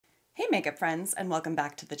makeup friends, and welcome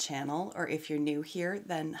back to the channel, or if you're new here,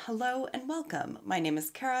 then hello and welcome. My name is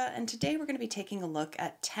Kara, and today we're going to be taking a look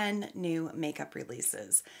at 10 new makeup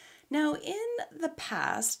releases. Now, in the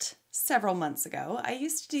past, several months ago, I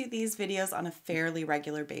used to do these videos on a fairly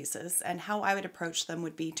regular basis, and how I would approach them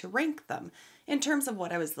would be to rank them in terms of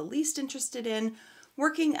what I was the least interested in,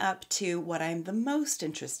 working up to what I'm the most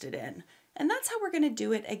interested in. And that's how we're going to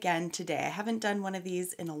do it again today. I haven't done one of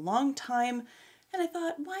these in a long time, and I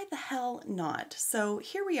thought, why the hell not? So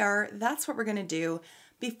here we are, that's what we're gonna do.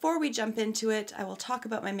 Before we jump into it, I will talk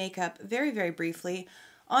about my makeup very, very briefly.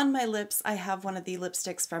 On my lips, I have one of the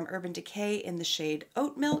lipsticks from Urban Decay in the shade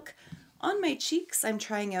Oat Milk. On my cheeks, I'm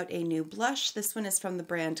trying out a new blush. This one is from the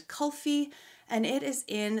brand Kulfi, and it is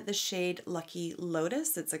in the shade Lucky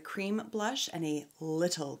Lotus. It's a cream blush, and a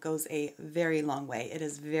little goes a very long way. It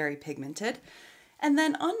is very pigmented. And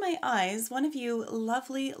then on my eyes, one of you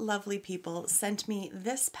lovely, lovely people sent me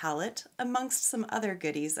this palette amongst some other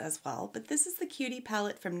goodies as well. But this is the Cutie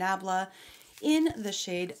palette from Nabla in the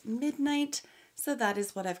shade Midnight. So that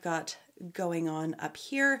is what I've got going on up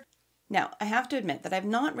here. Now, I have to admit that I've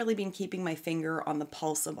not really been keeping my finger on the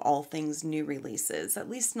pulse of all things new releases, at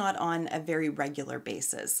least not on a very regular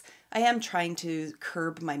basis. I am trying to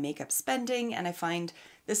curb my makeup spending, and I find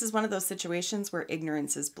this is one of those situations where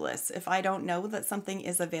ignorance is bliss. If I don't know that something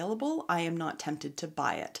is available, I am not tempted to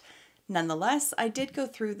buy it. Nonetheless, I did go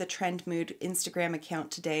through the Trend Mood Instagram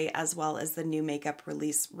account today, as well as the new makeup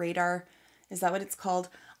release radar. Is that what it's called?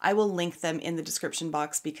 I will link them in the description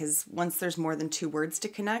box because once there's more than 2 words to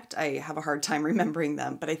connect, I have a hard time remembering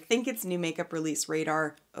them. But I think it's New Makeup Release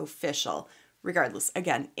Radar Official. Regardless,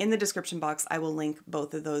 again, in the description box, I will link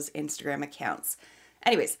both of those Instagram accounts.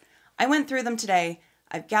 Anyways, I went through them today.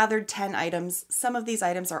 I've gathered 10 items. Some of these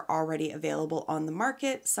items are already available on the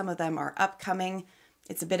market. Some of them are upcoming.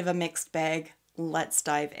 It's a bit of a mixed bag. Let's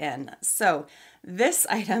dive in. So this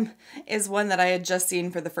item is one that I had just seen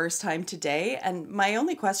for the first time today, and my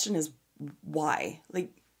only question is why?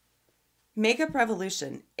 Like, Makeup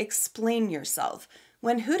Revolution, explain yourself.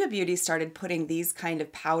 When Huda Beauty started putting these kind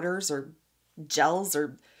of powders or gels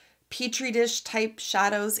or petri dish type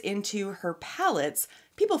shadows into her palettes,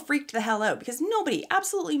 people freaked the hell out because nobody,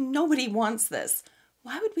 absolutely nobody wants this.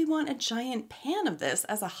 Why would we want a giant pan of this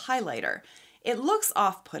as a highlighter? It looks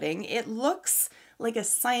off-putting. It looks like a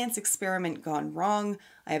science experiment gone wrong.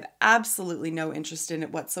 I have absolutely no interest in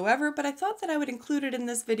it whatsoever, but I thought that I would include it in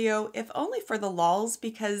this video, if only for the lols,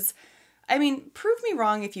 because, I mean, prove me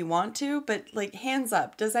wrong if you want to, but like, hands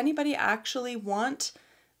up, does anybody actually want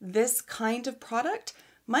this kind of product?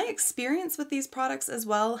 My experience with these products as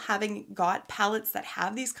well, having got palettes that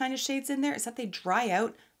have these kind of shades in there, is that they dry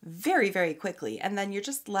out very, very quickly, and then you're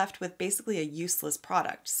just left with basically a useless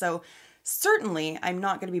product. So certainly, I'm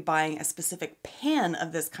not going to be buying a specific pan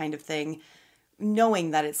of this kind of thing,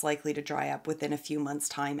 knowing that it's likely to dry up within a few months'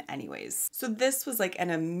 time anyways. So this was like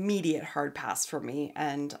an immediate hard pass for me,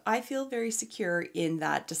 and I feel very secure in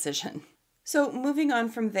that decision. So moving on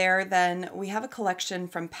from there, then we have a collection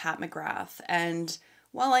from Pat McGrath, and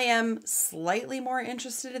while I am slightly more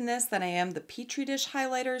interested in this than I am the Petri dish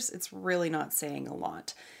highlighters, it's really not saying a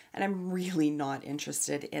lot, and I'm really not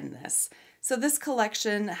interested in this. So this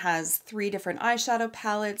collection has 3 different eyeshadow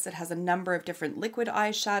palettes. It has a number of different liquid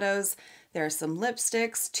eyeshadows. There are some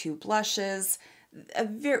lipsticks, 2 blushes, a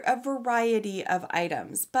variety of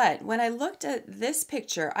items. But when I looked at this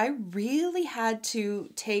picture, I really had to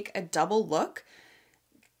take a double look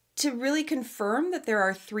to really confirm that there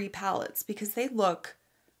are 3 palettes because they look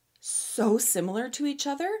so similar to each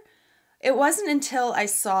other. It wasn't until I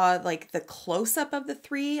saw like the close-up of the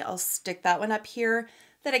 3, I'll stick that one up here,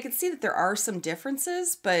 that I could see that there are some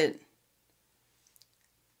differences, but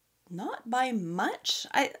not by much.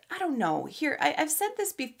 I don't know. Here, I've said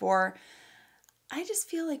this before. I just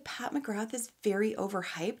feel like Pat McGrath is very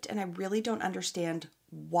overhyped, and I really don't understand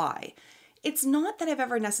why. It's not that I've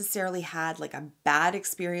ever necessarily had like a bad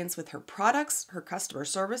experience with her products, her customer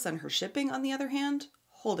service, and her shipping, on the other hand.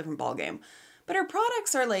 Whole different ballgame. But her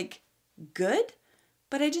products are like good,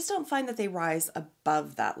 but I just don't find that they rise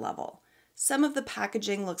above that level. Some of the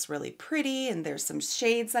packaging looks really pretty, and there's some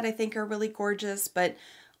shades that I think are really gorgeous, but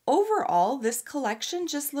overall, this collection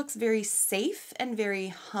just looks very safe and very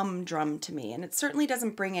humdrum to me, and it certainly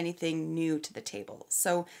doesn't bring anything new to the table.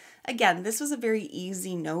 So again, this was a very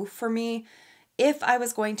easy no for me. If I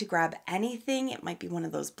was going to grab anything, it might be one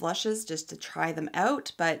of those blushes just to try them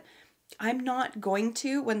out, but I'm not going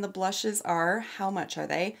to when the blushes are, how much are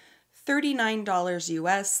they? $39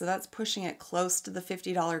 US, so that's pushing it close to the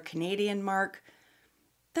 $50 Canadian mark.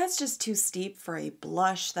 That's just too steep for a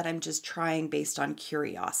blush that I'm just trying based on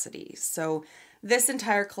curiosity. So This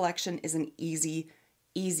entire collection is an easy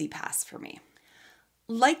pass for me.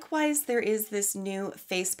 Likewise, there is this new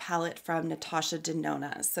face palette from Natasha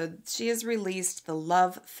Denona. So she has released the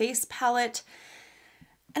Love Face palette.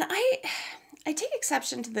 And I take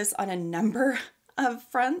exception to this on a number of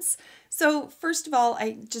fronts. So first of all,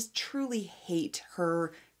 I just truly hate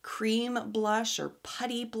her cream blush or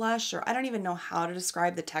putty blush, or I don't even know how to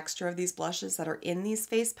describe the texture of these blushes that are in these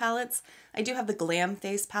face palettes. I do have the Glam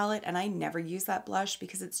face palette and I never use that blush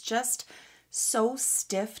because it's just so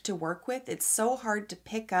stiff to work with. It's so hard to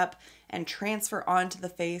pick up and transfer onto the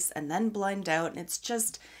face and then blend out, and it's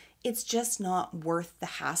just not worth the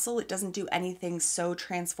hassle. It doesn't do anything so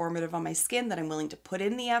transformative on my skin that I'm willing to put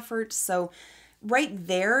in the effort. So right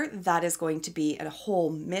there, that is going to be a whole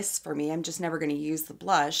miss for me. I'm just never going to use the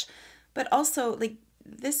blush. But also, like,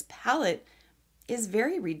 this palette is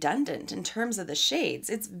very redundant in terms of the shades.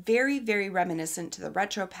 It's very, very reminiscent to the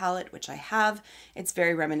Retro palette, which I have. It's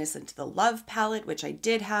very reminiscent to the Love palette, which I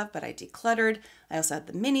did have, but I decluttered. I also have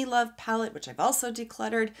the Mini Love palette, which I've also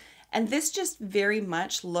decluttered. And this just very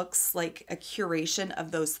much looks like a curation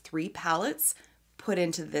of those three palettes put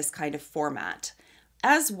into this kind of format.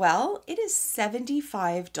 As well, it is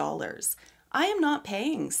 $75. I am not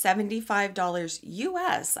paying $75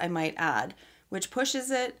 US, I might add, which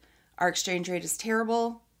pushes it. Our exchange rate is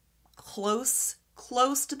terrible. Close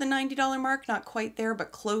to the $90 mark, not quite there,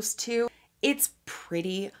 but close to. It's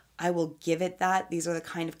pretty. I will give it that. These are the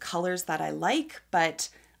kind of colors that I like, but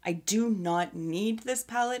I do not need this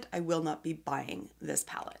palette. I will not be buying this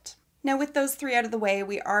palette. Now, with those three out of the way,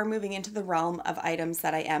 we are moving into the realm of items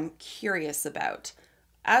that I am curious about.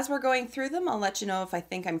 As we're going through them, I'll let you know if I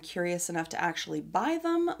think I'm curious enough to actually buy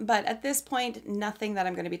them, but at this point, nothing that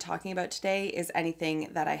I'm going to be talking about today is anything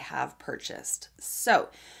that I have purchased. So,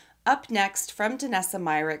 up next from Danessa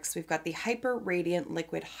Myricks, we've got the Hyper Radiant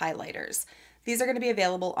Liquid Highlighters. These are going to be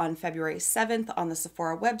available on February 7th on the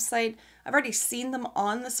Sephora website. I've already seen them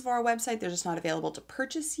on the Sephora website, they're just not available to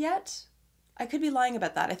purchase yet. I could be lying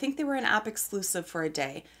about that. I think they were an app exclusive for a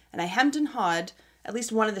day, and I hemmed and hawed. At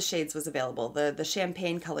least one of the shades was available, the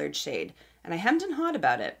champagne colored shade. And I hemmed and hawed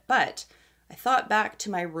about it, but I thought back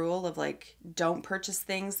to my rule of like, don't purchase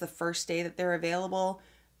things the first day that they're available.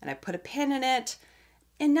 And I put a pin in it.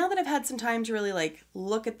 And now that I've had some time to really like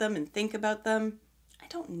look at them and think about them, I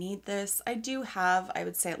don't need this. I do have, I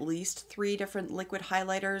would say, at least 3 different liquid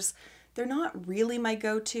highlighters. They're not really my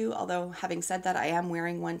go-to, although having said that, I am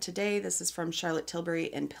wearing one today. This is from Charlotte Tilbury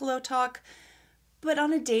in Pillow Talk. But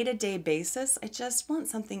on a day-to-day basis, I just want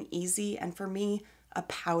something easy, and for me, a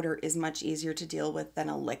powder is much easier to deal with than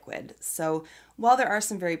a liquid. So while there are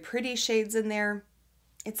some very pretty shades in there,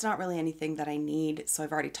 it's not really anything that I need, so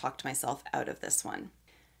I've already talked myself out of this one.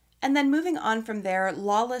 And then moving on from there,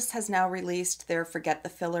 Lawless has now released their Forget the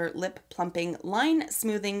Filler Lip Plumping Line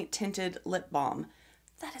Smoothing Tinted Lip Balm.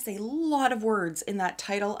 That is a lot of words in that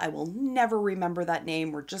title. I will never remember that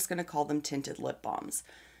name. We're just going to call them tinted lip balms.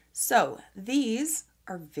 So these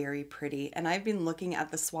are very pretty, and I've been looking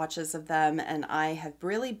at the swatches of them, and I have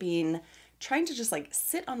really been trying to just like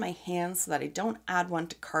sit on my hands so that I don't add one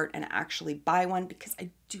to cart and actually buy one, because I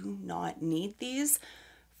do not need these.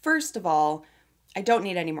 First of all, I don't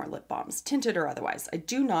need any more lip balms, tinted or otherwise. I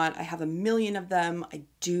do not. I have a million of them. I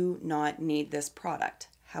do not need this product.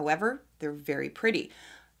 However, they're very pretty.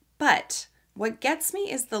 But what gets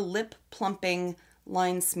me is the lip plumping,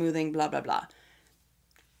 line smoothing, blah, blah, blah.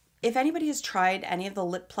 If anybody has tried any of the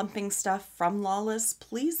lip plumping stuff from Lawless,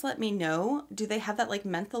 please let me know. Do they have that like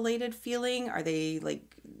mentholated feeling? Are they like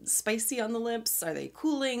spicy on the lips? Are they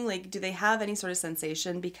cooling? Like, do they have any sort of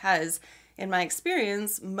sensation? Because in my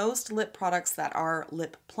experience, most lip products that are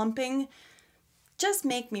lip plumping just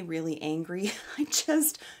make me really angry. I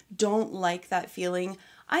just don't like that feeling.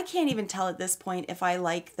 I can't even tell at this point if I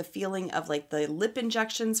like the feeling of like the lip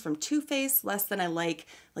injections from Too Faced less than I like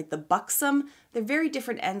the Buxom. They're very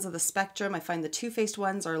different ends of the spectrum. I find the Too Faced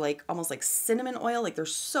ones are like almost like cinnamon oil, like they're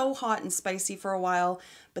so hot and spicy for a while,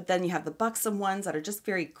 but then you have the Buxom ones that are just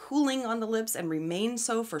very cooling on the lips and remain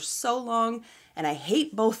so for so long, and I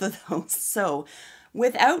hate both of those. So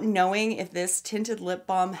without knowing if this tinted lip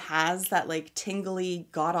balm has that like tingly,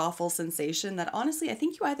 god-awful sensation that honestly I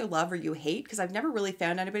think you either love or you hate, because I've never really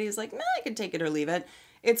found anybody who's like, nah, I can take it or leave it.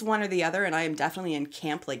 It's one or the other, and I am definitely in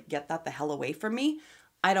camp, like, get that the hell away from me.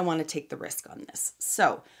 I don't want to take the risk on this.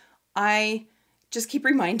 So I just keep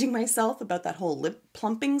reminding myself about that whole lip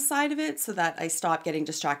plumping side of it so that I stop getting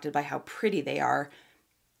distracted by how pretty they are.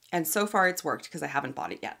 And so far it's worked because I haven't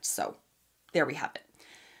bought it yet. So there we have it.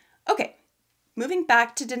 Okay. Moving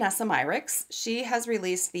back to Danessa Myricks, she has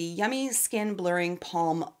released the Yummy Skin Blurring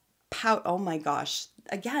Palm Pout. Oh my gosh.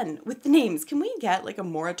 again, with the names, can we get like a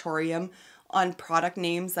moratorium on product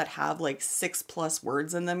names that have like 6+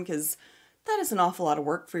 words in them? Because that is an awful lot of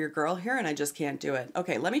work for your girl here, and I just can't do it.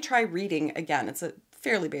 Okay, let me try reading again. It's a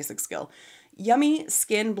fairly basic skill. Yummy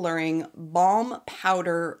skin blurring balm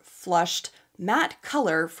powder flushed matte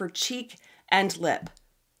color for cheek and lip.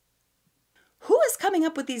 Who is coming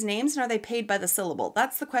up with these names, and are they paid by the syllable?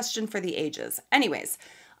 That's the question for the ages. Anyways,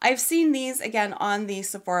 I've seen these again on the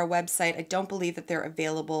Sephora website. I don't believe that they're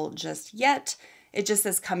available just yet. It just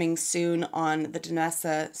says coming soon on the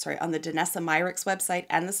Danessa Myricks website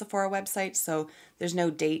and the Sephora website, so there's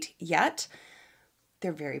no date yet.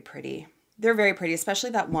 They're very pretty. They're very pretty, especially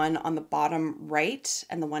that one on the bottom right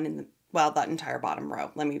and the one in the, well, that entire bottom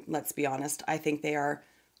row. Let's be honest. I think they are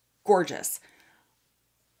gorgeous.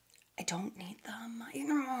 I don't need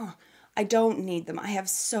them. I don't need them. I have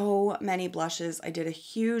so many blushes. I did a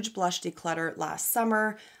huge blush declutter last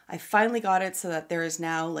summer. I finally got it so that there is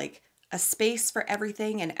now like a space for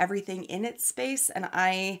everything and everything in its space, and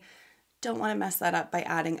I don't want to mess that up by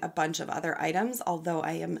adding a bunch of other items, although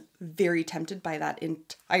I am very tempted by that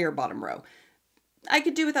entire bottom row. I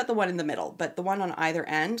could do without the one in the middle, but the one on either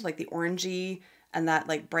end, like the orangey and that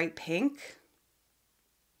like bright pink,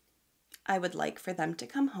 I would like for them to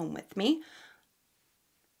come home with me.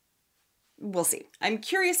 We'll see. I'm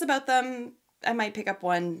curious about them. I might pick up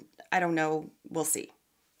one. I don't know. We'll see.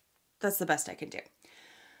 That's the best I can do.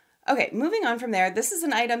 Okay, moving on from there, this is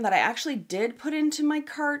an item that I actually did put into my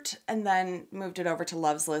cart and then moved it over to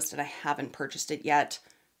Love's List, and I haven't purchased it yet.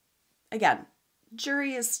 Again,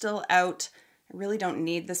 jury is still out. I really don't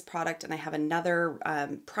need this product, and I have another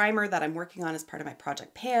primer that I'm working on as part of my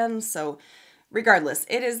Project Pan, so regardless,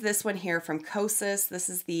 it is this one here from Kosas. This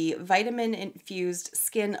is the Vitamin Infused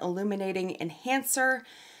Skin Illuminating Enhancer.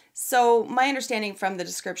 So my understanding from the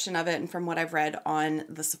description of it and from what I've read on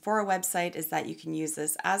the Sephora website is that you can use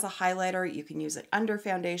this as a highlighter. You can use it under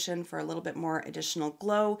foundation for a little bit more additional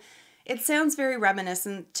glow. It sounds very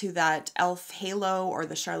reminiscent to that e.l.f. Halo or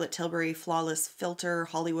the Charlotte Tilbury Flawless Filter,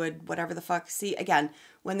 Hollywood, whatever the fuck. See, again,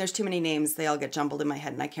 when there's too many names, they all get jumbled in my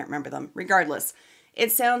head and I can't remember them. Regardless,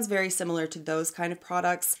 it sounds very similar to those kind of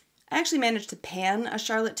products. I actually managed to pan a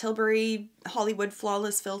Charlotte Tilbury Hollywood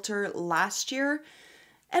Flawless Filter last year.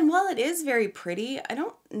 And while it is very pretty, I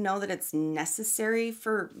don't know that it's necessary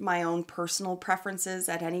for my own personal preferences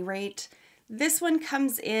at any rate. This one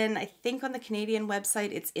comes in, I think on the Canadian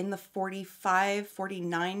website, it's in the $45,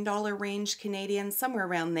 $49 range Canadian, somewhere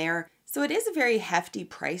around there. So it is a very hefty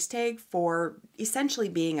price tag for essentially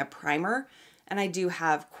being a primer. And I do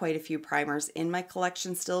have quite a few primers in my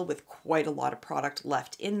collection still with quite a lot of product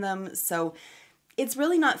left in them. So it's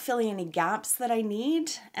really not filling any gaps that I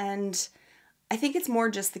need. And I think it's more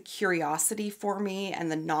just the curiosity for me and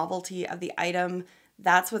the novelty of the item.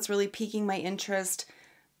 That's what's really piquing my interest.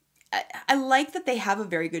 I like that they have a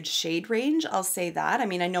very good shade range, I'll say that. I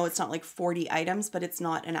mean, I know it's not like 40 items, but it's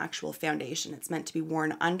not an actual foundation. It's meant to be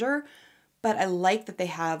worn under. But I like that they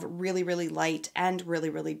have really, really light and really,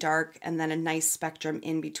 really dark, and then a nice spectrum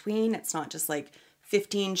in between. It's not just like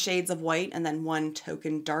 15 shades of white and then one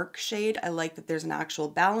token dark shade. I like that there's an actual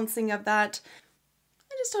balancing of that.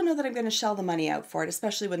 I just don't know that I'm going to shell the money out for it,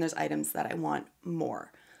 especially when there's items that I want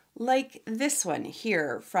more. Like this one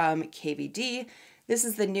here from KVD. This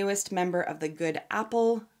is the newest member of the Good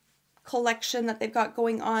Apple collection that they've got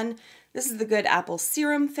going on. This is the Good Apple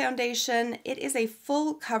Serum Foundation. It is a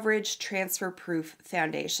full coverage transfer proof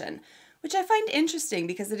foundation, which I find interesting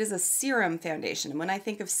because it is a serum foundation. And when I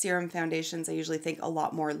think of serum foundations, I usually think a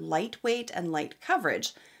lot more lightweight and light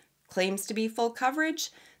coverage. Claims to be full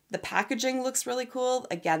coverage. The packaging looks really cool.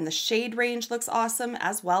 Again, the shade range looks awesome,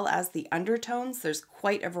 as well as the undertones. There's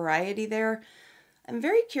quite a variety there. I'm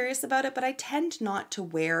very curious about it, but I tend not to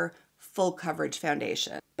wear full coverage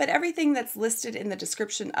foundation. But everything that's listed in the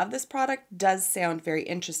description of this product does sound very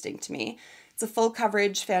interesting to me. It's a full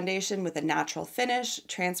coverage foundation with a natural finish,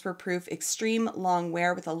 transfer proof, extreme long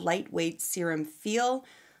wear with a lightweight serum feel.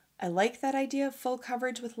 I like that idea of full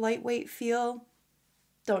coverage with lightweight feel.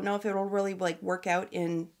 Don't know if it'll really like work out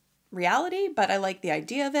in reality, but I like the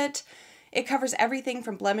idea of it. It covers everything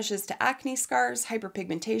from blemishes to acne scars,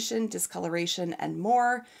 hyperpigmentation, discoloration, and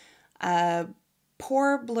more.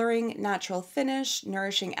 Pore blurring natural finish,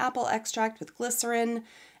 nourishing apple extract with glycerin,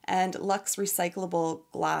 and luxe recyclable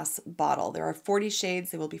glass bottle. There are 40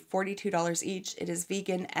 shades. They will be $42 each. It is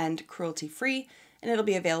vegan and cruelty-free, and it'll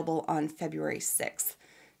be available on February 6th.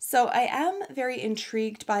 So I am very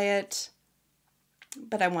intrigued by it,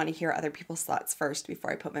 but I want to hear other people's thoughts first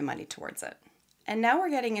before I put my money towards it. And now we're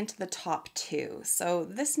getting into the top two. So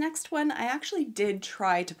this next one, I actually did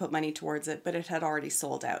try to put money towards it, but it had already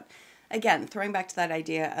sold out. again, throwing back to that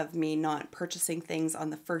idea of me not purchasing things on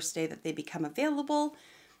the first day that they become available,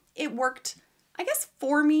 it worked, I guess,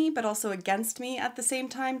 for me, but also against me at the same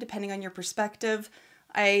time, depending on your perspective.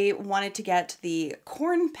 I wanted to get the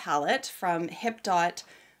corn palette from Hip Dot,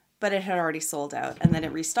 but it had already sold out, and then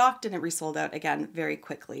it restocked and it resold out again very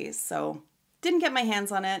quickly. So didn't get my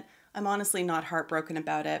hands on it. I'm honestly not heartbroken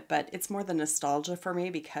about it, but it's more the nostalgia for me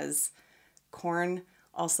because corn,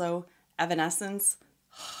 also Evanescence,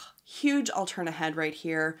 huge Alterna head right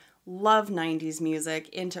here. Love 90s music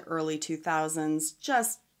into early 2000s.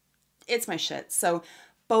 Just, it's my shit. So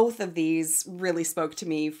both of these really spoke to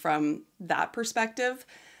me from that perspective.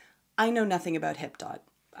 I know nothing about Hip Dot.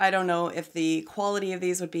 I don't know if the quality of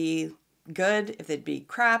these would be good, if they'd be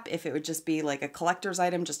crap, if it would just be like a collector's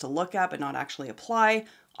item just to look at but not actually apply.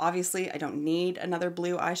 Obviously, I don't need another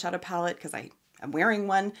blue eyeshadow palette because I'm wearing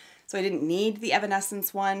one, so I didn't need the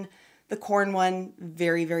Evanescence one. The corn one,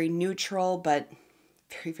 very, very neutral, but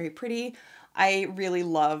very, very pretty. I really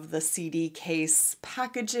love the CD case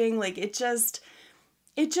packaging. Like it just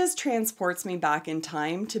transports me back in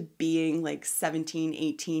time to being like 17,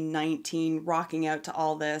 18, 19, rocking out to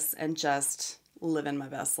all this and just living my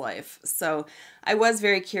best life. So I was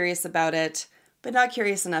very curious about it, but not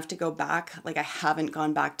curious enough to go back. Like I haven't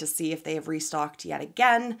gone back to see if they have restocked yet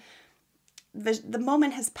again. The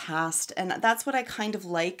moment has passed, and that's what I kind of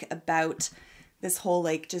like about this whole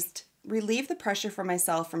like just relieve the pressure for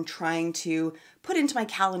myself from trying to put into my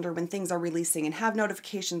calendar when things are releasing and have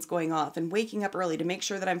notifications going off and waking up early to make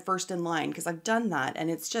sure that I'm first in line, because I've done that and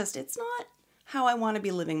it's not how I want to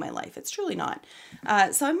be living my life. It's truly not.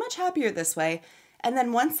 So I'm much happier this way. And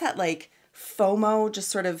then once that like FOMO just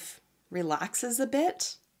sort of relaxes a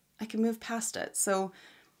bit, I can move past it. So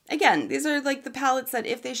again, these are like the palettes that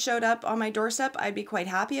if they showed up on my doorstep, I'd be quite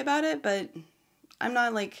happy about it, but I'm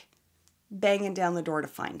not like banging down the door to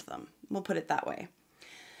find them. We'll put it that way.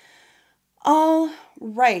 All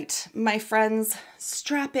right, my friends,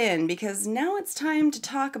 strap in because now it's time to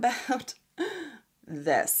talk about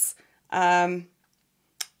this.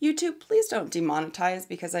 YouTube, please don't demonetize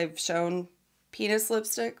because I've shown penis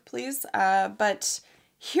lipstick, please. But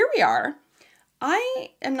here we are. I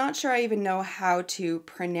am not sure I even know how to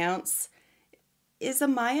pronounce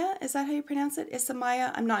Isamaya. Is that how you pronounce it?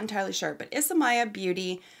 Isamaya? I'm not entirely sure, but Isamaya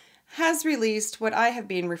Beauty has released what I have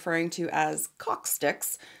been referring to as cock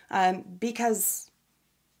sticks because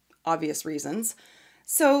obvious reasons.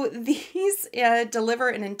 So these deliver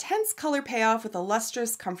an intense color payoff with a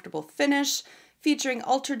lustrous, comfortable finish, featuring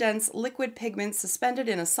ultra-dense liquid pigments suspended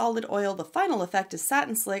in a solid oil. The final effect is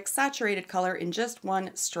satin slick, saturated color in just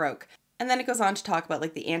one stroke. And then it goes on to talk about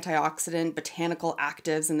like the antioxidant, botanical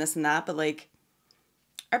actives and this and that, but like,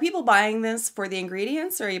 are people buying this for the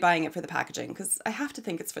ingredients or are you buying it for the packaging? Because I have to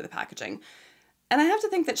think it's for the packaging. And I have to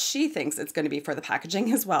think that she thinks it's going to be for the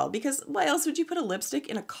packaging as well, because why else would you put a lipstick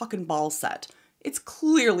in a cock and ball set? It's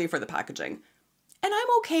clearly for the packaging. And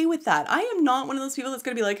I'm okay with that. I am not one of those people that's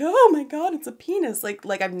going to be like, oh my God, it's a penis.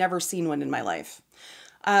 Like I've never seen one in my life.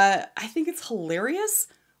 I think it's hilarious.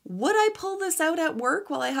 Would I pull this out at work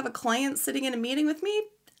while I have a client sitting in a meeting with me?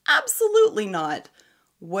 Absolutely not.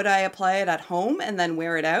 Would I apply it at home and then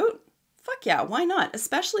wear it out? Fuck yeah, why not?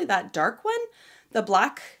 Especially that dark one, the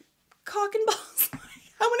black cock and balls.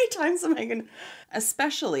 How many times am I gonna?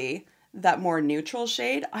 Especially that more neutral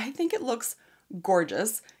shade. I think it looks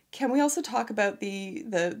gorgeous. Can we also talk about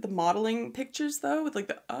the modeling pictures though? With like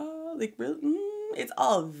the it's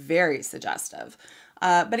all very suggestive.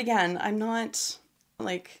 But again, I'm not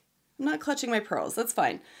clutching my pearls. That's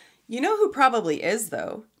fine. You know who probably is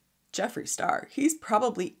though? Jeffree Star. He's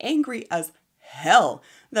probably angry as hell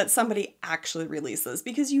that somebody actually releases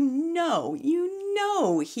because you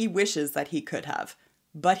know he wishes that he could have,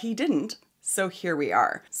 but he didn't. So here we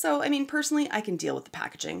are. So, I mean, personally, I can deal with the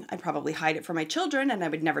packaging. I'd probably hide it from my children and I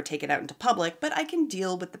would never take it out into public, but I can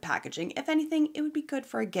deal with the packaging. If anything, it would be good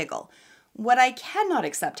for a giggle. What I cannot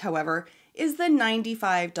accept, however, is the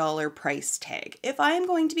 $95 price tag. If I am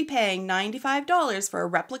going to be paying $95 for a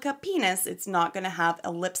replica penis, it's not going to have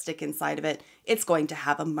a lipstick inside of it. It's going to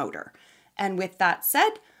have a motor. And with that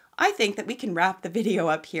said, I think that we can wrap the video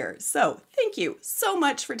up here. So thank you so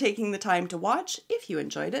much for taking the time to watch. If you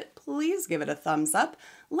enjoyed it, please give it a thumbs up.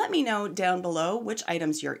 Let me know down below which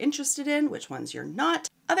items you're interested in, which ones you're not.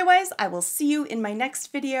 Otherwise, I will see you in my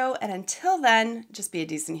next video. And until then, just be a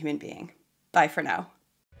decent human being. Bye for now.